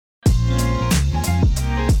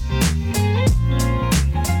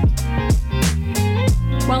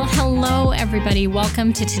everybody.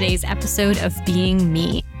 Welcome to today's episode of Being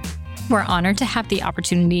Me. We're honored to have the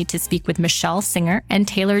opportunity to speak with Michelle Singer and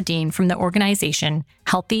Taylor Dean from the organization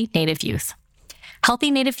Healthy Native Youth. Healthy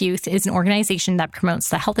Native Youth is an organization that promotes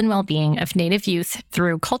the health and well-being of Native youth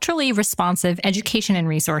through culturally responsive education and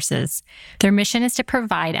resources. Their mission is to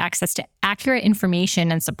provide access to accurate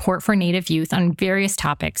information and support for Native youth on various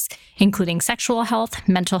topics, including sexual health,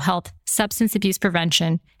 mental health, substance abuse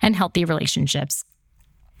prevention, and healthy relationships.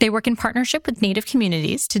 They work in partnership with Native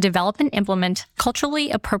communities to develop and implement culturally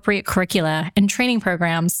appropriate curricula and training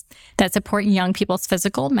programs that support young people's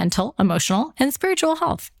physical, mental, emotional, and spiritual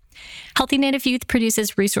health. Healthy Native Youth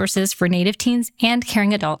produces resources for Native teens and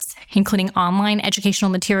caring adults, including online educational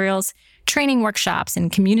materials, training workshops,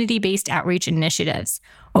 and community-based outreach initiatives.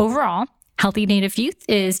 Overall, Healthy Native Youth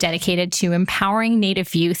is dedicated to empowering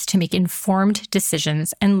Native youth to make informed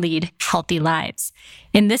decisions and lead healthy lives.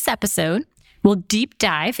 In this episode, we'll deep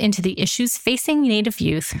dive into the issues facing Native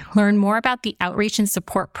youth, learn more about the outreach and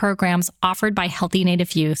support programs offered by Healthy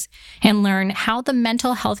Native Youth, and learn how the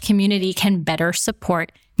mental health community can better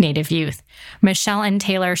support Native youth. Michelle and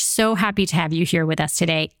Taylor, so happy to have you here with us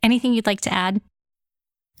today. Anything you'd like to add?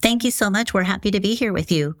 Thank you so much. We're happy to be here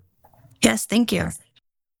with you. Yes, thank you.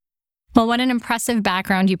 Well, what an impressive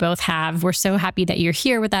background you both have. We're so happy that you're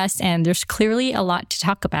here with us, and there's clearly a lot to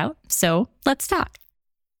talk about. So let's talk.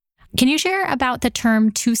 Can you share about the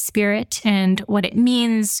term Two-Spirit and what it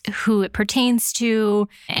means, who it pertains to,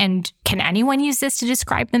 and can anyone use this to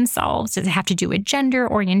describe themselves? Does it have to do with gender,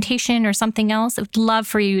 orientation, or something else? I would love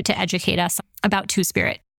for you to educate us about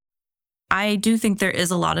Two-Spirit. I do think there is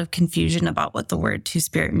a lot of confusion about what the word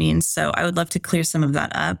Two-Spirit means, so I would love to clear some of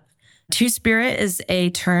that up. Two-Spirit is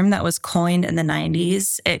a term that was coined in the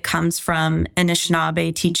 90s. It comes from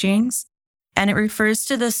Anishinaabe teachings, and it refers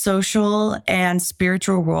to the social and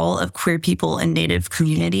spiritual role of queer people in Native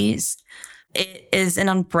communities. It is an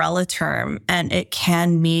umbrella term, and it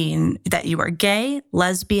can mean that you are gay,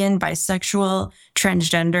 lesbian, bisexual,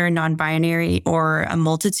 transgender, non-binary, or a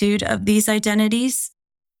multitude of these identities.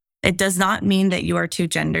 It does not mean that you are two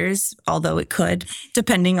genders, although it could,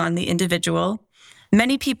 depending on the individual.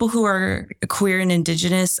 Many people who are queer and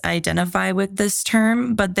Indigenous identify with this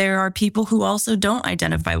term, but there are people who also don't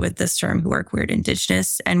identify with this term who are queer and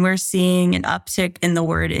Indigenous, and we're seeing an uptick in the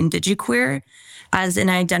word indigiqueer as an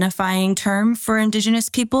identifying term for Indigenous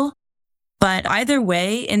people. But either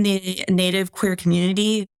way, in the Native queer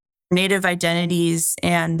community, Native identities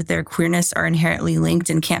and their queerness are inherently linked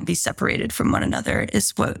and can't be separated from one another,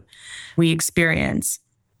 is what we experience.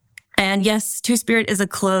 And yes, Two-Spirit is a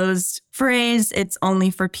closed phrase. It's only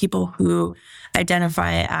for people who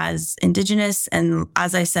identify as Indigenous. And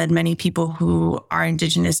as I said, many people who are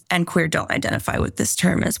Indigenous and queer don't identify with this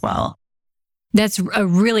term as well. That's a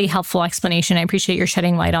really helpful explanation. I appreciate your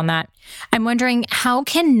shedding light on that. I'm wondering, how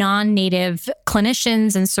can non-Native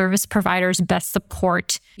clinicians and service providers best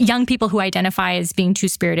support young people who identify as being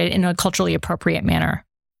Two-Spirited in a culturally appropriate manner?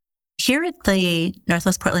 Here at the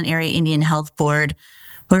Northwest Portland Area Indian Health Board,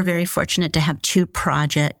 we're very fortunate to have two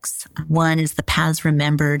projects. One is the Paths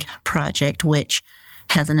Remembered project, which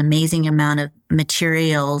has an amazing amount of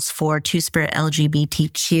materials for Two-Spirit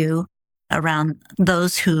LGBTQ around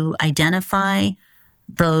those who identify,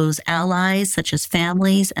 those allies such as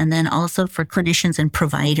families, and then also for clinicians and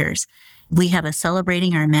providers. We have a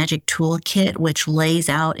Celebrating Our Magic Toolkit, which lays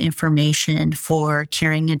out information for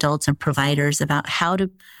caring adults and providers about how to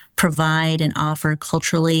provide and offer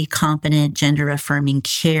culturally competent, gender-affirming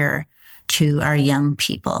care to our young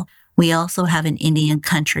people. We also have an Indian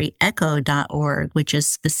Country Echo.org, which is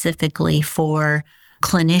specifically for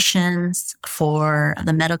clinicians, for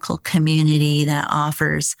the medical community that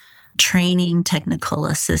offers training, technical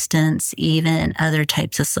assistance, even other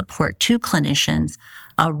types of support to clinicians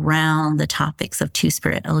around the topics of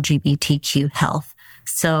Two-Spirit LGBTQ health.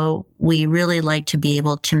 So we really like to be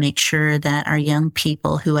able to make sure that our young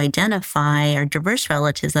people who identify, our diverse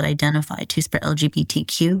relatives that identify Two-Spirit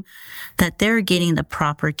LGBTQ, that they're getting the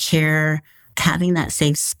proper care, having that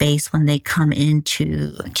safe space when they come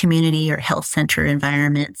into community or health center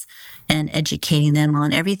environments, and educating them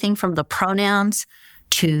on everything from the pronouns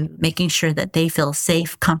to making sure that they feel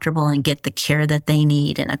safe, comfortable, and get the care that they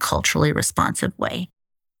need in a culturally responsive way.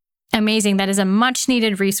 Amazing. That is a much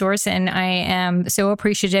needed resource, and I am so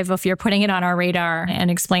appreciative of your putting it on our radar and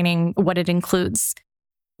explaining what it includes.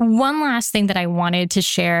 One last thing that I wanted to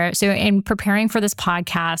share. So in preparing for this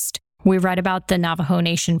podcast, we read about the Navajo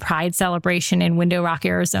Nation Pride celebration in Window Rock,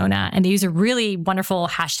 Arizona, and they use a really wonderful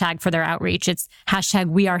hashtag for their outreach. It's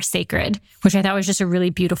 #WeAreSacred, which I thought was just a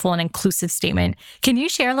really beautiful and inclusive statement. Can you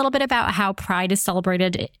share a little bit about how Pride is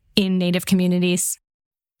celebrated in Native communities?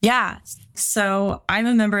 Yeah. So I'm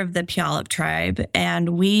a member of the Puyallup tribe, and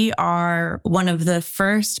we are one of the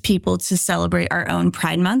first people to celebrate our own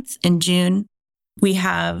Pride Month in June. We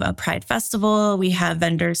have a Pride Festival. We have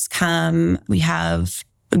vendors come. We have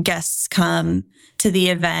guests come to the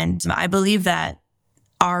event. I believe that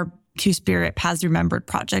our Two-Spirit Paths Remembered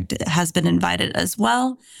project has been invited as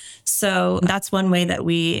well. So that's one way that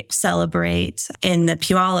we celebrate in the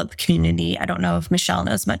Puyallup community. I don't know if Michelle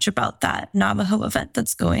knows much about that Navajo event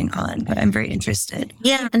that's going on, but I'm very interested.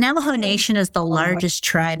 Yeah, the Navajo Nation is the largest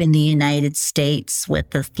tribe in the United States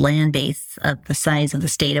with the land base of the size of the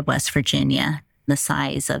state of West Virginia. The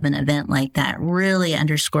size of an event like that really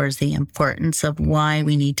underscores the importance of why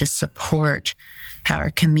we need to support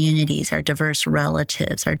our communities, our diverse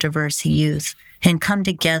relatives, our diverse youth, and come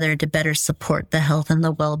together to better support the health and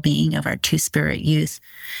the well-being of our Two-Spirit youth.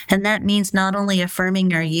 And that means not only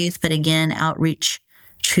affirming our youth, but again, outreach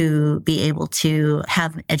to be able to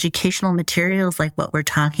have educational materials like what we're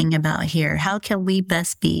talking about here. How can we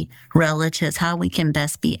best be relatives? How we can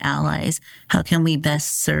best be allies? How can we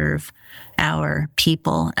best serve our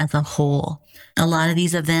people as a whole? A lot of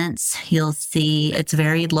these events, you'll see it's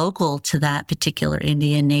very local to that particular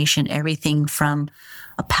Indian nation. Everything from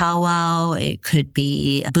a powwow, it could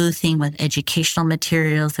be boothing with educational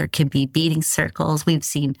materials. There could be beading circles. We've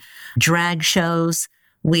seen drag shows.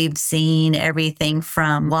 We've seen everything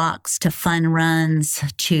from walks to fun runs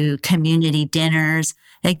to community dinners.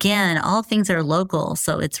 Again, all things are local,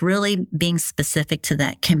 so it's really being specific to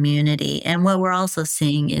that community. And what we're also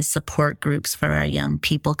seeing is support groups for our young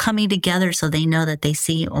people coming together so they know that they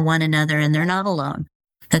see one another and they're not alone,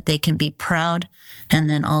 that they can be proud. And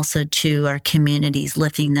then also to our communities,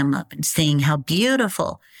 lifting them up and seeing how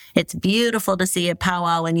beautiful. It's beautiful to see a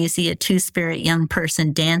powwow when you see a Two-Spirit young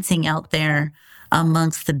person dancing out there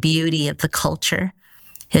amongst the beauty of the culture.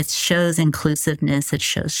 It shows inclusiveness, it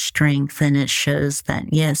shows strength, and it shows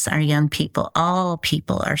that, yes, our young people, all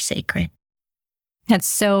people are sacred. That's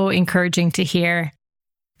so encouraging to hear.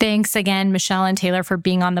 Thanks again, Michelle and Taylor, for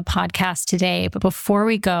being on the podcast today. But before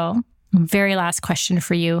we go, very last question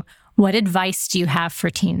for you. What advice do you have for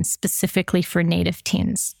teens, specifically for Native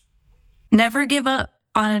teens? Never give up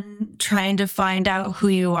on trying to find out who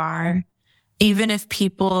you are, even if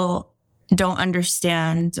people don't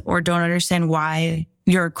understand why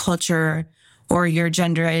your culture or your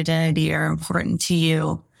gender identity are important to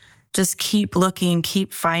you. Just keep looking,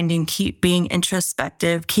 keep finding, keep being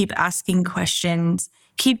introspective, keep asking questions,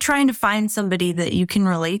 keep trying to find somebody that you can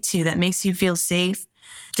relate to that makes you feel safe.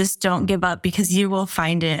 Just don't give up, because you will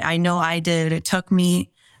find it. I know I did. It took me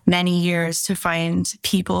many years to find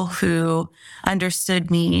people who understood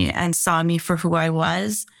me and saw me for who I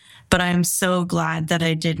was. But I'm so glad that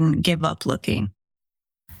I didn't give up looking.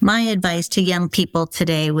 My advice to young people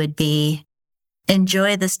today would be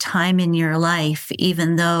enjoy this time in your life,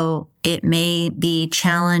 even though it may be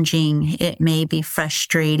challenging, it may be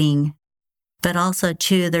frustrating, but also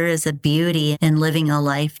too, there is a beauty in living a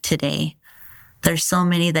life today. There's so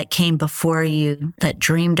many that came before you that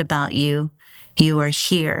dreamed about you. You are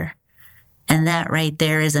here. And that right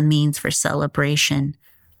there is a means for celebration.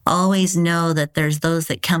 Always know that there's those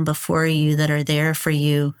that come before you that are there for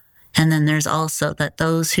you. And then there's also that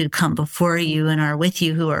those who come before you and are with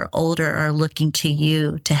you who are older are looking to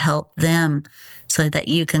you to help them so that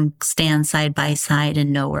you can stand side by side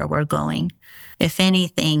and know where we're going. If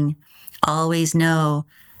anything, always know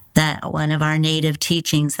that one of our Native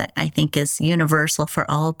teachings that I think is universal for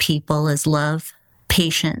all people is love,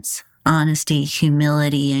 patience, honesty,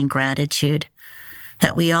 humility, and gratitude.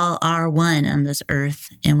 That we all are one on this earth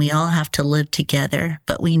and we all have to live together,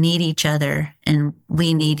 but we need each other and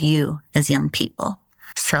we need you as young people.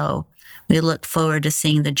 So we look forward to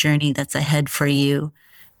seeing the journey that's ahead for you,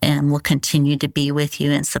 and we'll continue to be with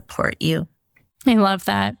you and support you. I love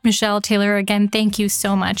that. Michelle, Taylor, again, thank you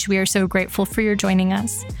so much. We are so grateful for your joining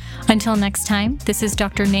us. Until next time, this is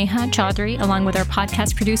Dr. Neha Chaudhary, along with our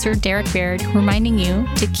podcast producer, Derek Baird, reminding you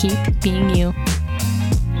to keep being you.